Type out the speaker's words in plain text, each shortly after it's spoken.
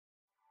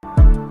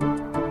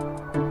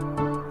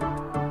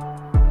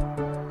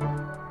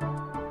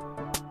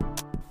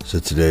So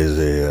today's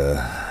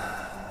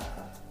a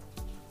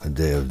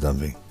day of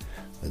dumping,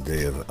 a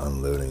day of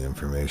unloading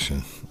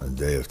information, a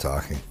day of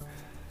talking,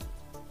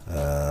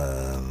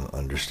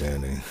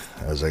 understanding.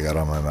 As I got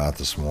on my mat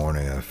this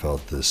morning, I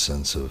felt this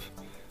sense of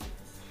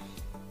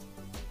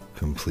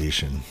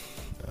completion,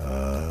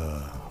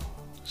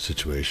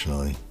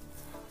 situationally,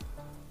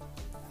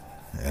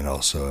 and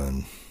also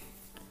in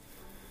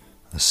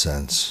a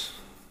sense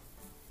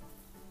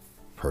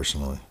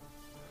personally.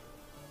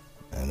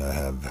 And I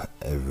have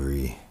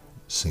every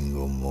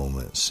single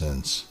moment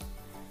since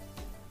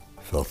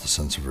felt a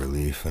sense of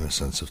relief and a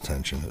sense of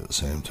tension at the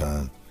same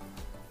time.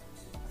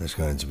 There's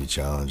going to be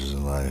challenges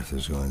in life.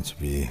 There's going to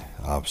be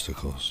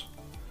obstacles.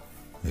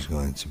 There's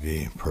going to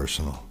be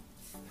personal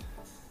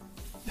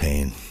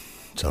pain,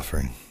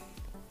 suffering,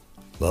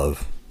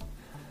 love.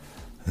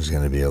 There's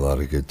going to be a lot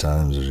of good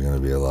times. There's going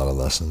to be a lot of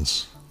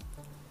lessons.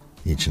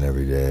 Each and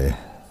every day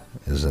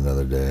is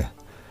another day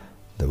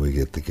that we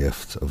get the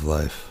gift of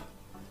life.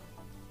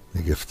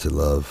 The gift to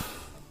love,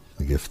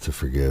 the gift to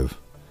forgive,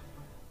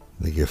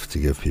 the gift to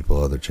give people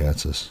other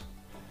chances.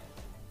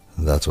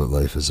 And that's what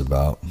life is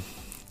about.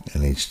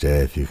 And each day,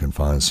 if you can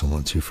find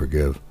someone to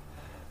forgive,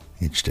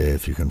 each day,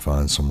 if you can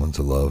find someone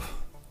to love,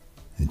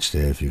 each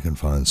day, if you can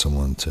find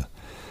someone to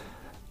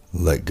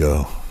let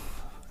go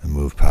and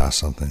move past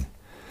something,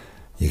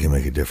 you can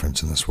make a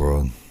difference in this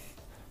world.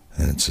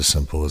 And it's as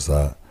simple as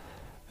that.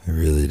 It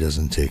really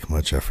doesn't take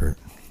much effort.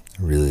 It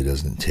really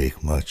doesn't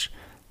take much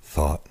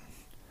thought.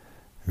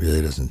 It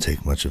really doesn't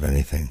take much of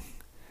anything.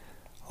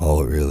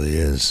 All it really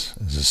is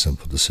a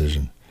simple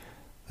decision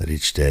that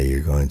each day you're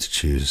going to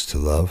choose to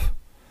love,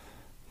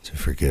 to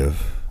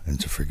forgive, and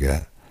to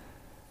forget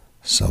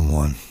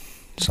someone,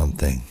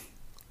 something,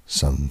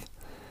 some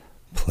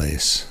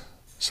place,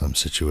 some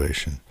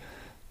situation,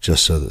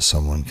 just so that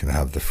someone can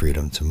have the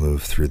freedom to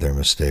move through their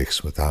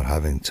mistakes without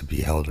having to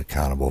be held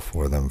accountable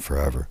for them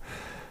forever.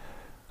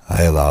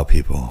 I allow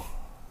people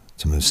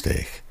to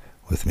mistake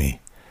with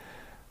me,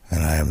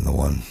 and I am the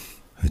one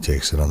who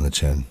takes it on the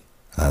chin.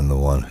 I'm the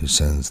one who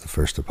sends the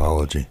first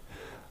apology.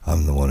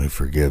 I'm the one who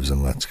forgives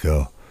and lets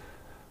go.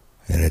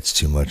 And it's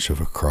too much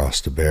of a cross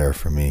to bear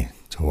for me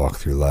to walk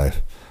through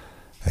life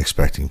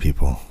expecting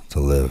people to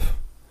live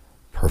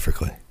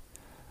perfectly.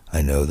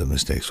 I know that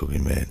mistakes will be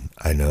made.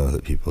 I know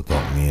that people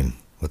don't mean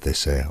what they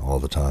say all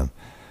the time.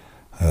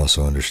 I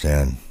also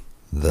understand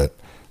that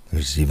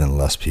there's even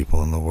less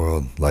people in the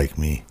world like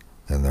me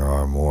than there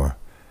are more.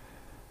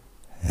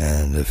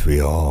 And if we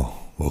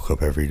all woke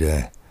up every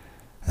day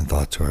and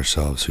thought to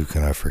ourselves, who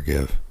can I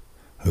forgive?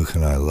 Who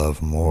can I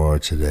love more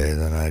today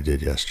than I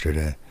did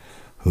yesterday?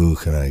 Who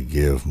can I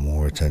give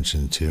more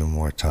attention to,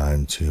 more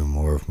time to,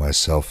 more of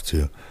myself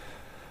to?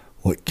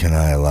 What can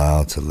I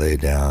allow to lay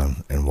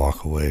down and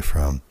walk away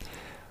from?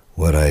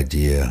 What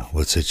idea,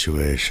 what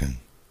situation,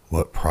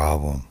 what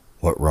problem,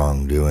 what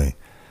wrongdoing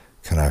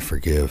can I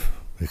forgive?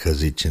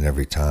 Because each and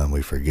every time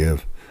we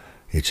forgive,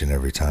 each and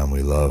every time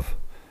we love,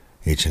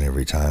 each and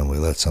every time we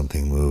let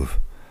something move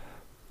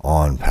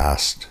on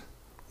past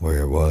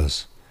where it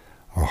was,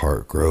 our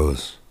heart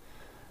grows,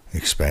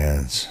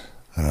 expands,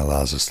 and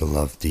allows us to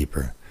love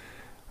deeper,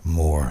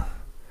 more,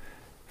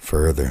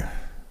 further,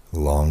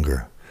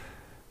 longer.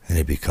 And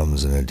it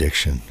becomes an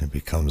addiction. It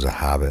becomes a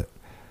habit.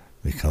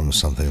 It becomes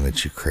something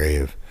that you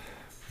crave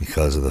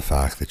because of the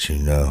fact that you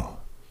know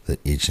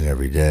that each and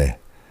every day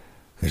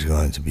there's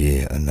going to be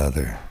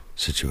another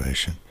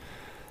situation.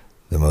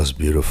 The most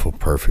beautiful,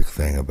 perfect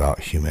thing about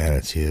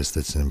humanity is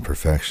its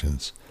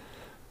imperfections.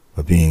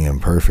 But being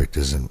imperfect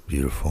isn't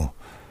beautiful.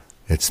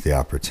 It's the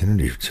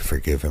opportunity to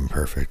forgive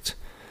imperfect.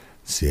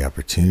 It's the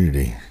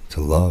opportunity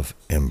to love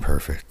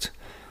imperfect.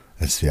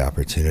 It's the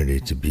opportunity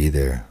to be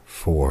there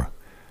for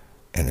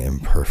an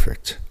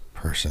imperfect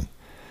person.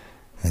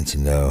 And to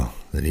know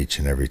that each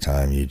and every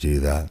time you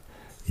do that,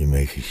 you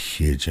make a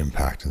huge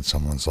impact in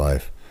someone's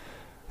life.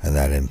 And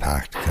that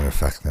impact can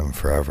affect them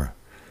forever.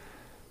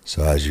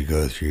 So as you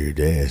go through your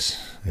days,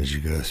 as you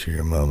go through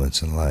your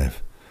moments in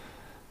life,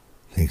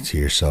 think to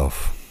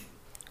yourself,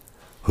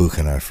 who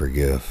can I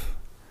forgive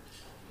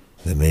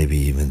that maybe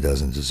even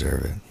doesn't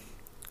deserve it?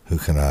 Who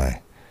can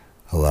I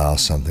allow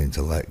something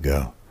to let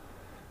go?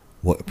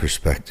 What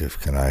perspective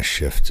can I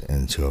shift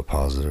into a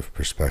positive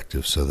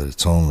perspective so that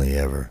it's only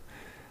ever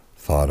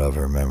thought of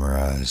or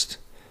memorized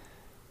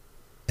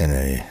in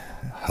a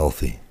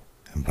healthy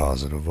and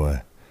positive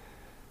way?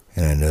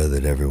 And I know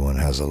that everyone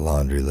has a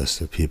laundry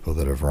list of people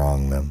that have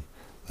wronged them,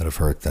 that have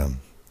hurt them,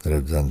 that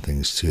have done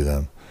things to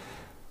them.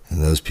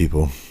 And those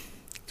people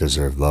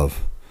deserve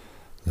love,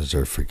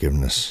 deserve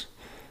forgiveness,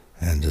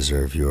 and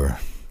deserve your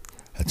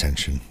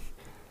attention.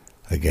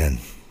 Again,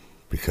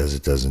 because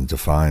it doesn't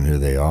define who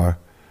they are.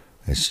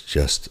 It's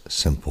just a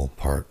simple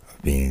part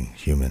of being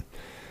human.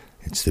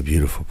 It's the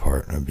beautiful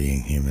part of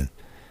being human.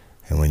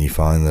 And when you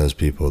find those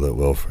people that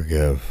will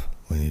forgive,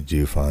 when you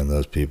do find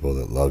those people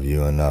that love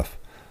you enough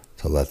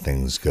to let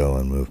things go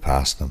and move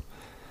past them,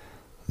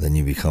 then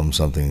you become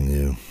something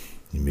new.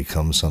 You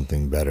become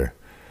something better.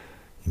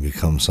 You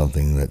become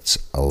something that's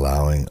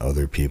allowing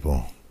other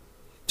people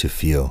to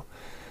feel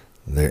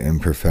Their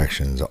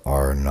imperfections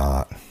are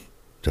not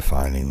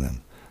defining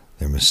them.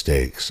 Their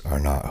mistakes are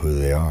not who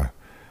they are.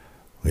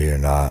 We are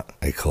not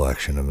a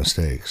collection of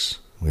mistakes.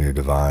 We are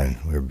divine.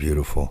 We are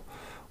beautiful.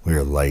 We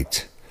are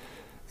light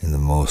in the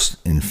most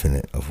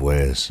infinite of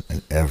ways.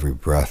 And every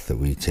breath that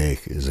we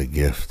take is a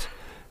gift.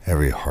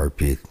 Every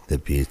heartbeat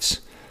that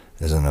beats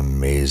is an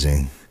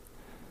amazing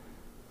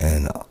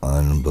and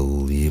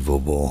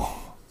unbelievable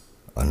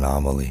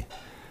anomaly.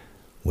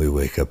 We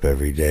wake up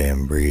every day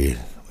and breathe.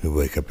 We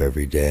wake up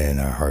every day and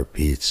our heart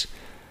beats.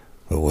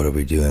 But what are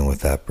we doing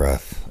with that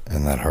breath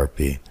and that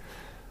heartbeat?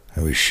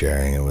 Are we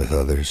sharing it with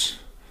others?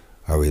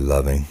 Are we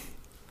loving?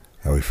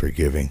 Are we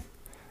forgiving?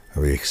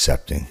 Are we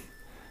accepting?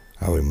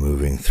 Are we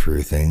moving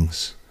through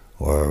things?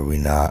 Or are we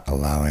not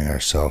allowing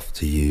ourselves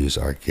to use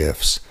our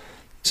gifts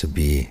to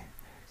be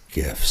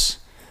gifts?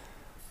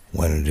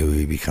 When do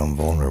we become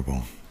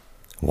vulnerable?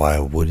 Why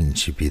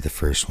wouldn't you be the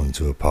first one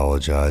to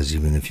apologize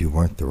even if you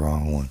weren't the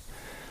wrong one?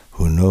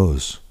 Who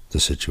knows the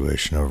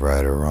situation of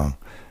right or wrong?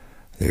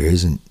 There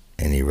isn't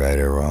any right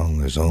or wrong.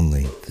 There's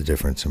only the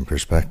difference in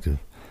perspective.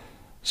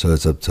 So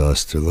it's up to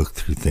us to look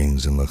through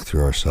things and look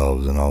through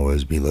ourselves and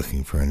always be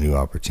looking for a new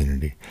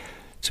opportunity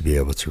to be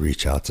able to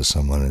reach out to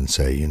someone and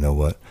say, you know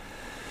what?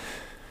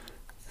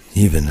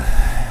 Even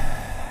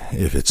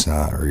if it's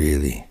not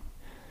really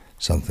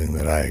something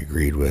that I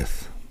agreed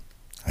with,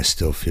 I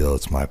still feel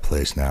it's my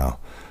place now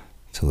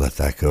to let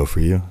that go for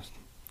you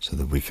so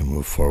that we can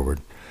move forward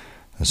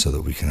and so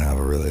that we can have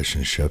a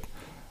relationship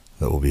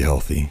that will be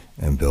healthy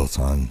and built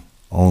on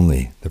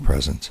only the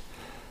present.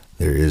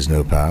 There is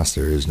no past,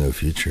 there is no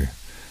future.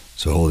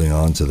 So holding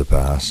on to the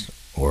past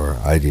or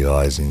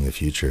idealizing the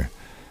future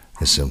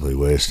is simply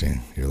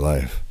wasting your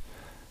life.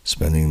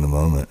 Spending the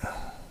moment,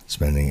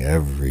 spending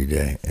every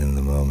day in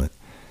the moment,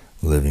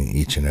 living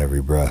each and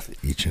every breath,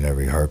 each and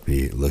every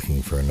heartbeat,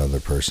 looking for another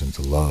person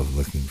to love,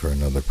 looking for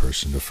another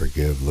person to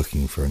forgive,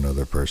 looking for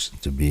another person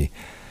to be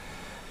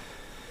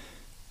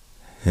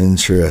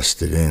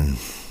interested in.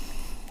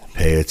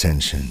 Pay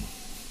attention,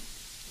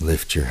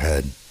 lift your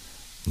head,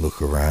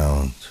 look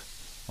around,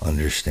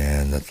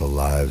 understand that the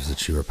lives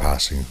that you are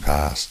passing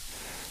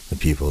past, the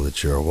people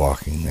that you are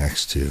walking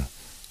next to,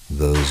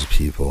 those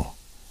people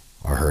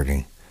are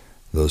hurting,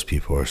 those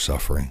people are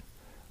suffering,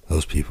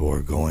 those people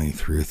are going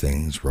through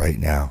things right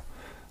now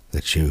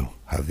that you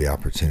have the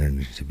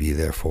opportunity to be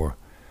there for.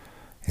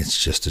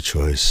 It's just a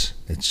choice,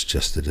 it's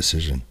just a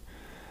decision.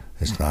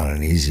 It's not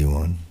an easy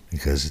one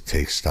because it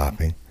takes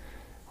stopping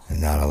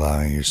and not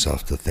allowing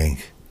yourself to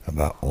think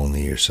about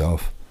only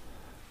yourself,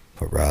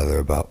 but rather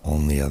about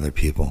only other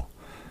people.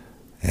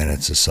 And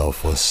it's a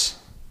selfless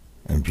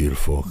and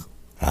beautiful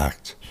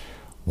act,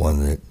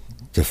 one that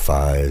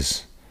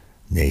defies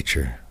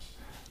nature.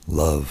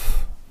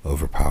 Love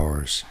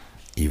overpowers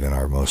even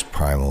our most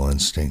primal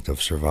instinct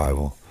of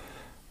survival,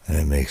 and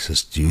it makes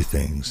us do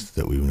things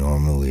that we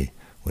normally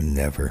would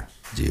never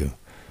do.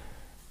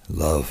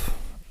 Love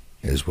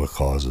is what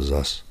causes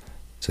us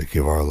to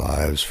give our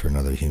lives for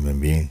another human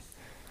being.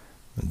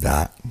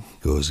 That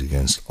goes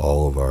against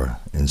all of our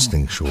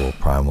instinctual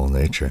primal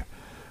nature,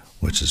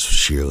 which is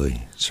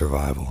sheerly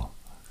survival,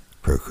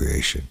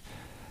 procreation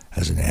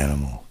as an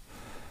animal.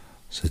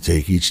 So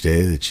take each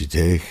day that you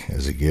take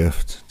as a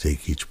gift.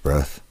 Take each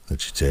breath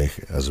that you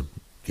take as a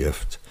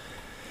gift.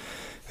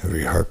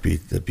 Every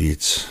heartbeat that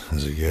beats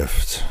as a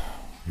gift.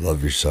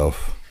 Love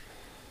yourself.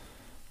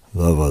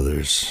 Love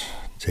others.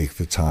 Take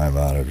the time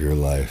out of your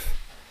life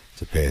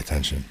to pay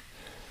attention.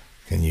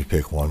 Can you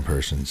pick one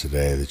person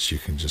today that you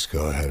can just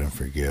go ahead and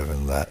forgive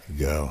and let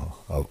go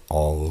of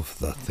all of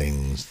the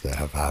things that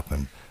have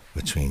happened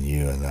between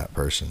you and that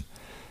person?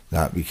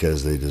 Not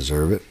because they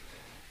deserve it,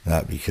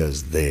 not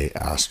because they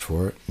asked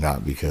for it,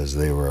 not because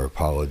they were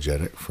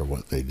apologetic for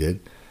what they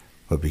did,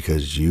 but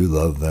because you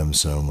love them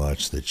so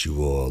much that you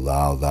will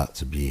allow that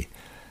to be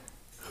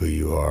who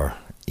you are,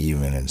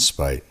 even in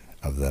spite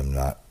of them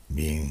not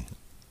being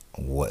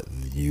what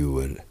you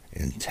would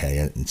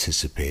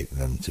anticipate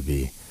them to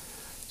be.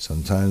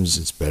 Sometimes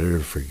it's better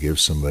to forgive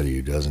somebody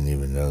who doesn't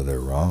even know they're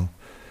wrong,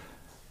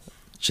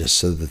 just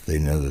so that they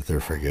know that they're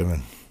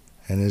forgiven.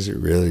 And is it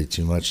really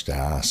too much to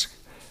ask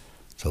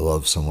to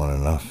love someone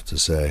enough to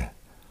say,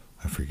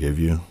 I forgive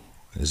you?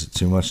 Is it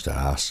too much to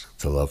ask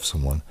to love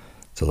someone,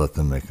 to let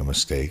them make a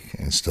mistake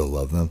and still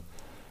love them?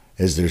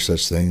 Is there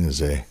such thing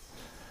as a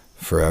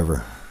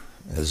forever?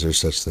 Is there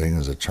such thing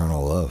as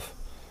eternal love?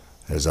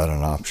 Is that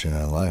an option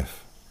in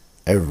life?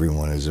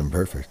 Everyone is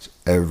imperfect.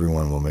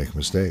 Everyone will make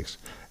mistakes.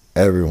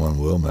 Everyone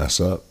will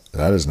mess up.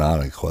 That is not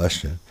a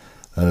question.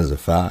 That is a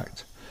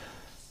fact.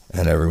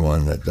 And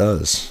everyone that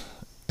does,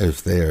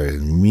 if they are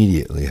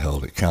immediately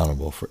held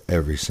accountable for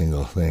every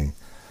single thing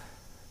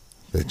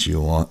that you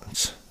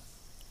want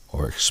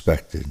or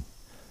expected,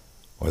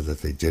 or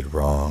that they did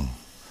wrong,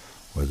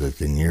 or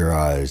that in your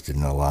eyes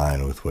didn't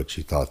align with what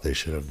you thought they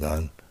should have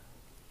done,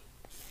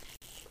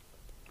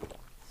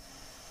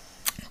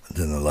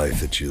 then the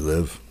life that you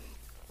live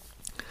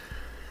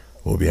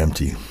will be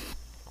empty,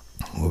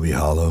 will be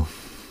hollow,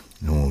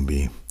 and will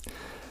be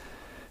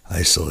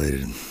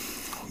isolated,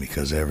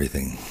 because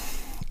everything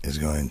is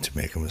going to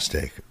make a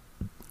mistake.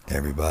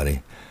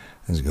 Everybody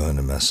is going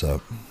to mess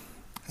up.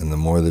 And the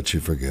more that you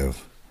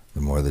forgive,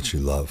 the more that you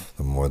love,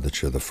 the more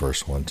that you're the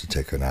first one to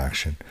take an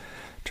action,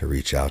 to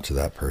reach out to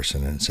that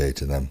person and say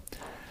to them,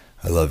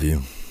 I love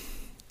you,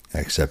 I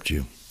accept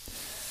you,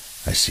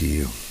 I see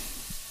you,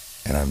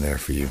 and I'm there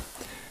for you.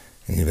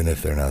 And even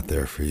if they're not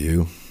there for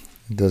you,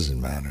 it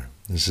doesn't matter.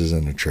 This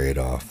isn't a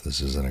trade-off.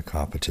 This isn't a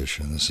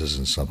competition. This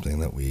isn't something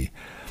that we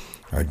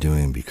are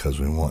doing because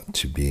we want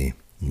to be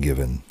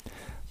given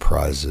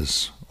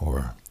prizes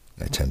or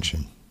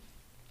attention.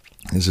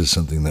 This is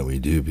something that we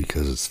do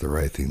because it's the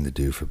right thing to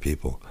do for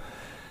people.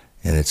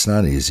 And it's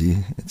not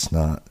easy. It's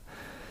not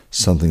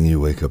something you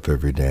wake up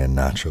every day and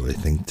naturally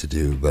think to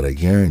do. But I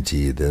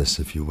guarantee you this,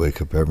 if you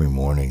wake up every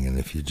morning and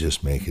if you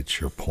just make it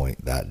your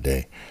point that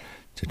day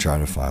to try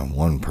to find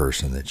one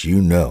person that you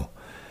know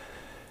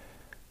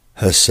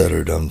has said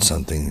or done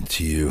something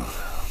to you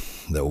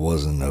that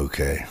wasn't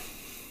okay,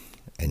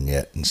 and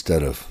yet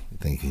instead of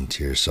thinking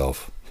to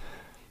yourself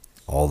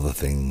all the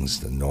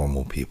things that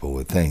normal people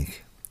would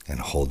think and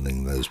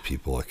holding those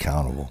people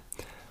accountable,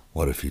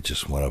 what if you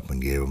just went up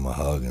and gave them a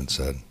hug and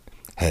said,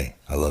 hey,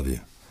 I love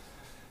you,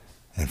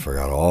 and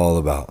forgot all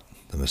about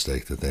the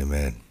mistake that they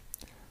made?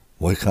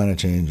 What kind of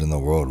change in the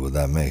world would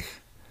that make?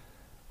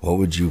 What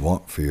would you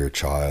want for your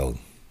child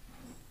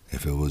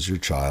if it was your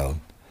child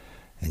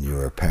and you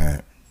were a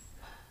parent?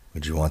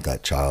 Would you want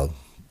that child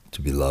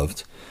to be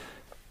loved?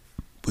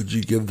 Would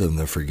you give them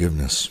the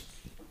forgiveness?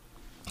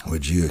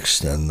 Would you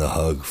extend the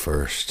hug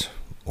first,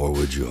 or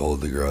would you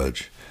hold the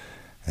grudge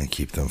and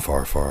keep them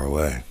far, far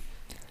away?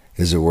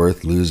 Is it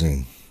worth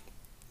losing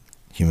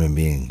human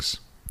beings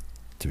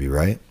to be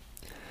right?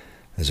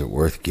 Is it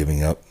worth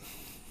giving up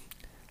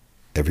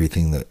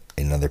everything that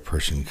another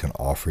person can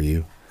offer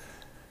you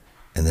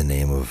in the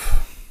name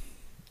of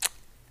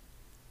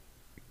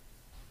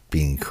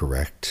being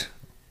correct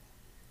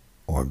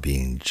or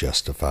being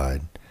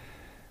justified?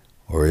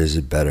 Or is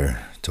it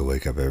better to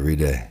wake up every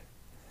day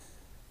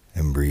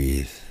and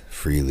breathe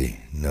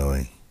freely,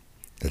 knowing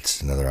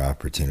that's another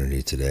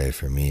opportunity today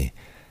for me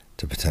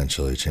to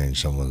potentially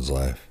change someone's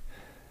life?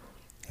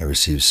 I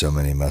receive so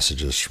many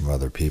messages from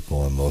other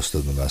people, and most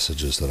of the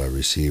messages that I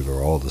receive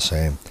are all the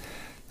same.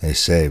 They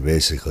say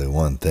basically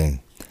one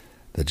thing,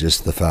 that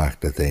just the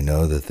fact that they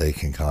know that they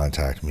can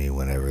contact me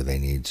whenever they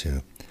need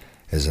to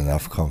is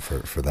enough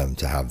comfort for them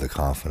to have the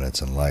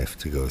confidence in life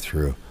to go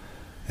through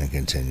and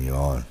continue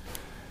on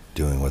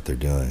doing what they're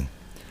doing.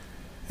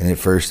 And at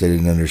first they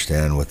didn't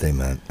understand what they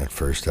meant. At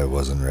first I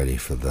wasn't ready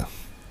for the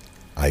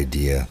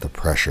idea, the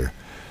pressure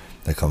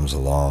that comes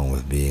along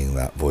with being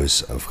that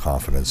voice of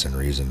confidence and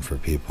reason for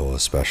people,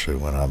 especially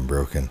when I'm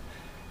broken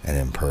and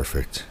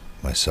imperfect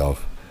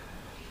myself.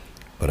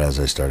 But as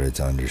I started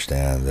to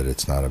understand that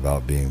it's not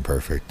about being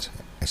perfect,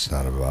 it's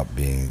not about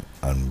being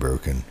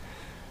unbroken,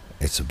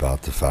 it's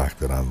about the fact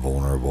that I'm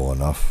vulnerable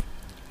enough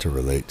to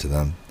relate to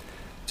them,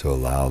 to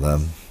allow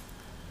them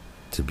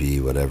to be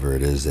whatever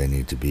it is they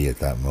need to be at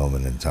that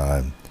moment in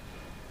time.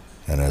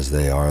 And as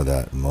they are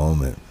that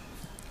moment,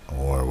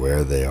 or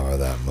where they are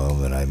that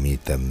moment, I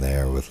meet them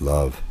there with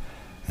love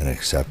and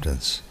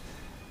acceptance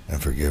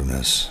and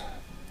forgiveness.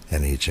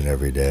 And each and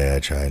every day I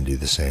try and do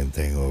the same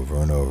thing over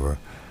and over.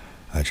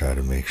 I try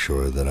to make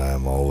sure that I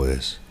am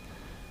always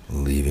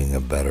leaving a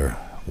better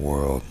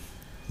world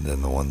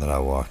than the one that I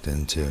walked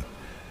into.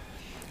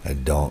 I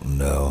don't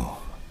know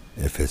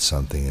if it's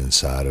something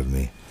inside of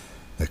me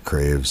that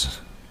craves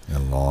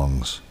and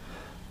longs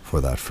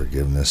for that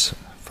forgiveness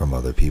from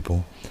other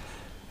people,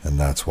 and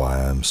that's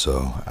why I'm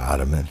so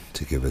adamant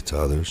to give it to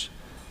others.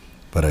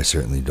 But I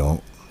certainly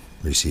don't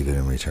receive it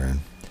in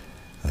return.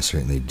 I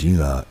certainly do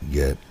not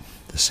get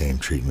the same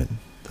treatment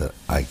that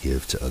I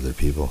give to other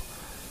people,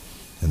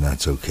 and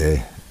that's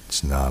okay.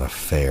 It's not a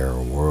fair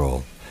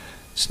world.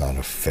 It's not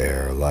a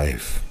fair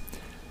life.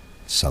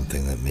 It's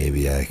something that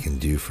maybe I can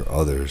do for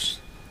others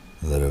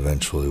that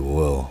eventually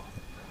will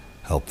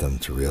help them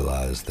to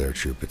realize their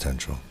true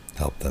potential,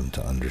 help them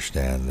to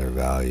understand their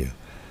value,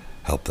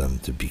 help them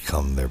to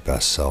become their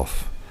best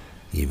self,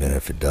 even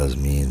if it does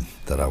mean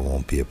that I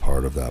won't be a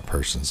part of that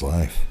person's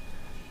life.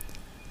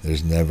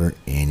 There's never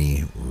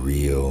any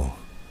real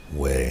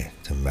way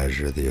to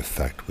measure the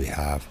effect we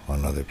have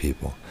on other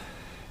people.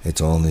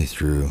 It's only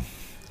through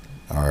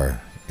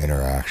our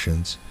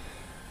interactions,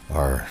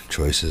 our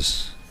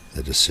choices,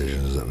 the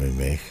decisions that we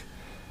make,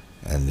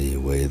 and the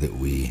way that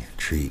we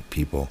treat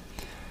people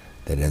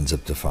that ends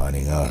up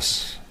defining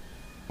us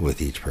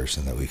with each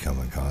person that we come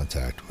in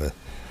contact with.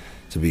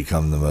 To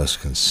become the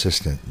most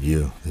consistent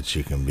you that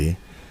you can be,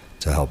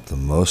 to help the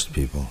most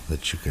people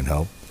that you can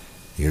help,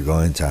 you're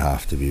going to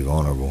have to be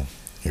vulnerable.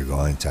 You're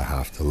going to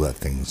have to let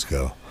things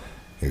go.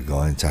 You're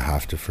going to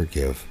have to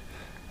forgive.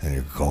 And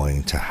you're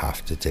going to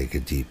have to take a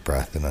deep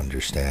breath and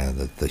understand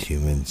that the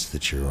humans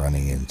that you're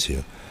running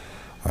into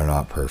are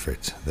not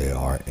perfect. They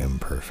are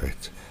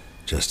imperfect,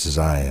 just as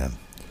I am.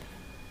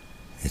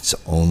 It's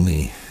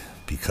only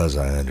because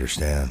I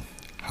understand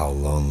how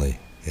lonely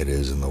it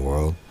is in the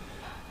world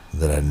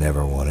that I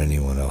never want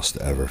anyone else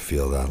to ever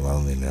feel that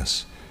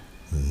loneliness.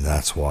 And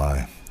that's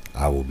why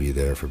I will be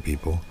there for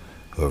people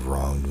who have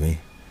wronged me.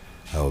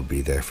 I will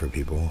be there for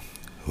people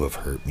who have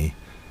hurt me.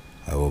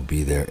 I will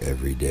be there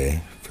every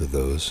day for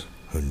those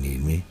who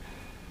need me.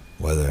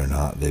 Whether or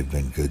not they've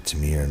been good to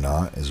me or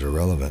not is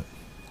irrelevant.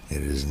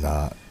 It is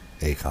not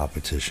a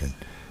competition.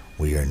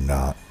 We are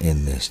not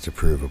in this to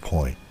prove a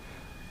point.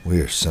 We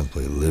are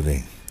simply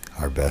living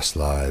our best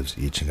lives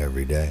each and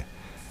every day.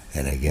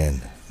 And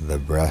again, the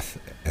breath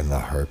and the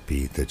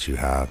heartbeat that you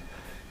have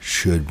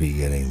should be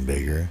getting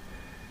bigger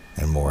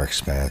and more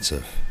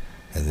expansive.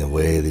 And the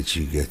way that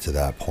you get to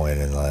that point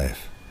in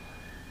life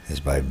is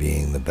by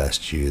being the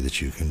best you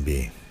that you can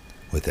be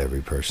with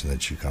every person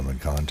that you come in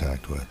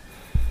contact with.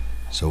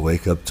 So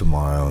wake up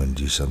tomorrow and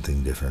do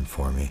something different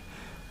for me.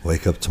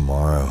 Wake up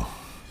tomorrow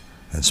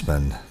and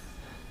spend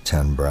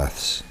 10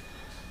 breaths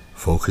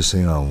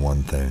focusing on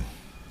one thing.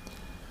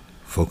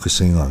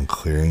 Focusing on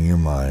clearing your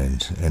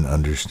mind and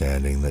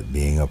understanding that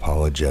being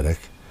apologetic,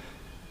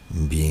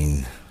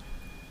 being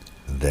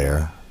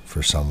there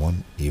for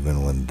someone,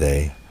 even when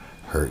they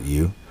hurt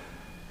you,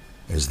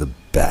 is the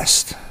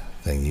best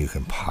thing you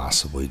can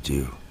possibly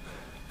do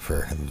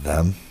for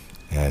them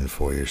and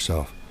for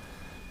yourself.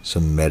 So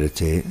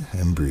meditate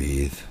and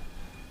breathe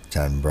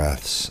 10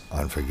 breaths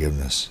on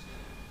forgiveness,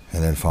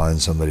 and then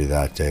find somebody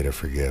that day to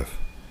forgive,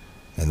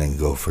 and then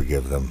go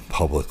forgive them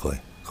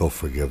publicly. Go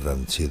forgive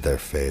them to their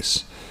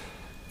face.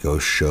 Go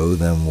show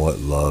them what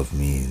love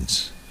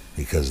means,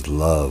 because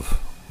love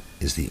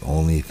is the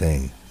only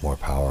thing more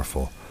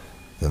powerful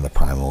than the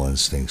primal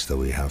instincts that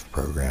we have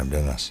programmed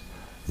in us.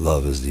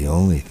 Love is the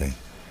only thing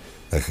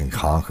that can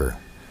conquer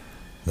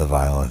the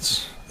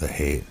violence, the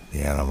hate,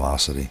 the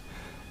animosity,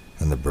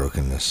 and the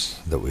brokenness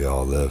that we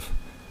all live.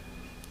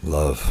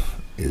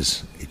 Love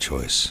is a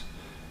choice.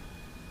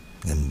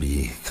 And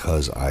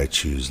because I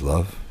choose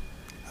love,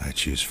 I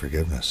choose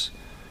forgiveness,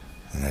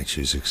 and I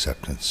choose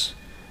acceptance,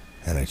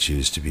 and I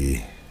choose to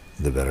be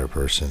the better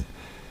person,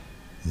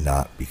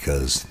 not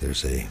because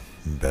there's a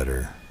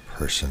better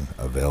person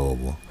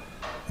available,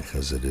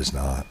 because it is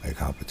not a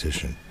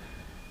competition,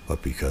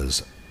 but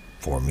because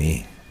for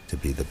me to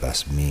be the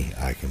best me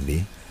I can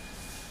be,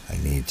 I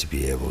need to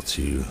be able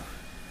to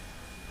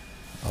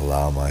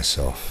allow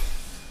myself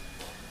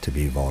to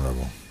be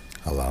vulnerable,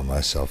 allow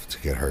myself to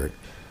get hurt,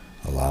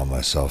 allow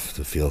myself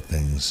to feel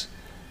things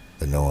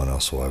that no one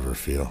else will ever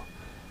feel,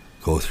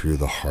 go through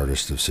the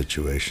hardest of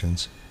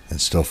situations and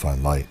still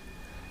find light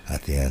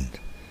at the end,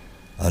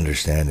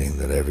 understanding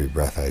that every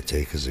breath I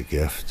take is a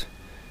gift,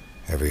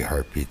 every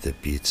heartbeat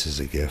that beats is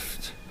a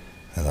gift,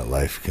 and that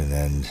life can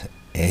end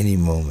any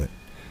moment.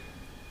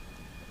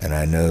 And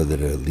I know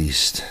that at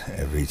least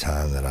every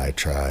time that I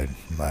tried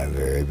my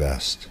very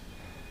best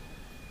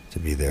to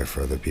be there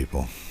for other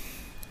people.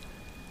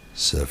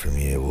 So for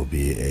me, it will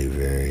be a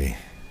very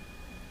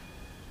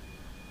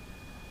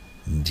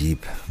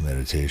deep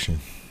meditation,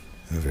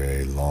 a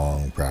very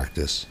long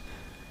practice,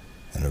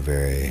 and a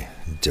very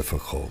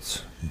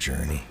difficult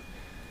journey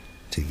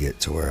to get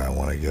to where I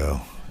want to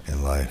go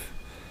in life.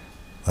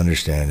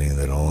 Understanding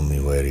that the only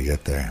way to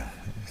get there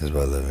is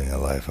by living a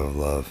life of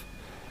love.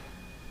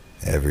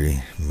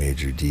 Every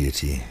major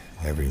deity,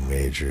 every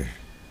major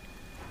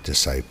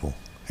disciple,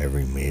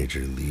 every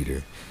major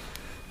leader,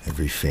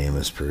 every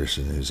famous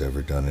person who's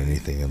ever done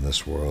anything in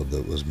this world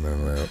that was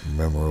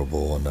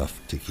memorable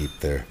enough to keep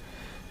their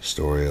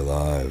story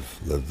alive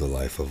lived a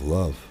life of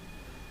love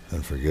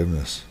and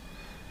forgiveness,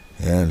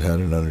 and had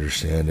an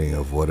understanding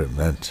of what it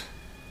meant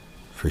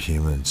for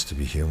humans to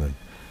be human,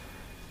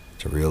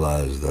 to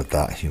realize that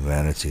that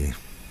humanity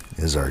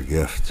is our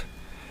gift,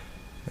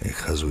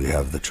 because we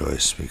have the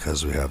choice,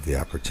 because we have the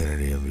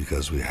opportunity, and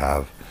because we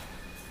have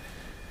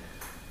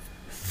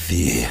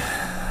the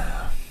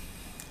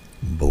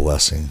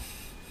blessing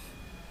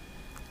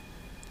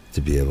to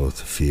be able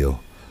to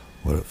feel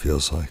what it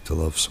feels like to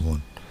love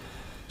someone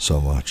so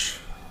much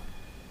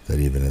that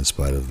even in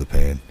spite of the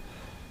pain,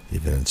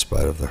 even in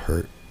spite of the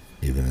hurt,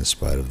 even in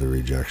spite of the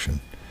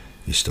rejection,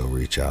 you still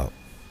reach out.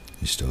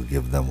 You still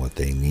give them what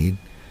they need.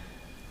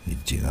 You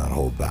do not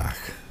hold back.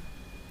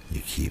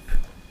 You keep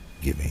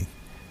giving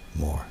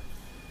more.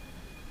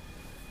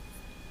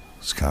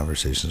 It's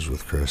Conversations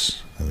with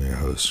Kris. I'm your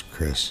host,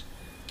 Kris.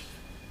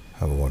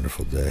 Have a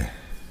wonderful day.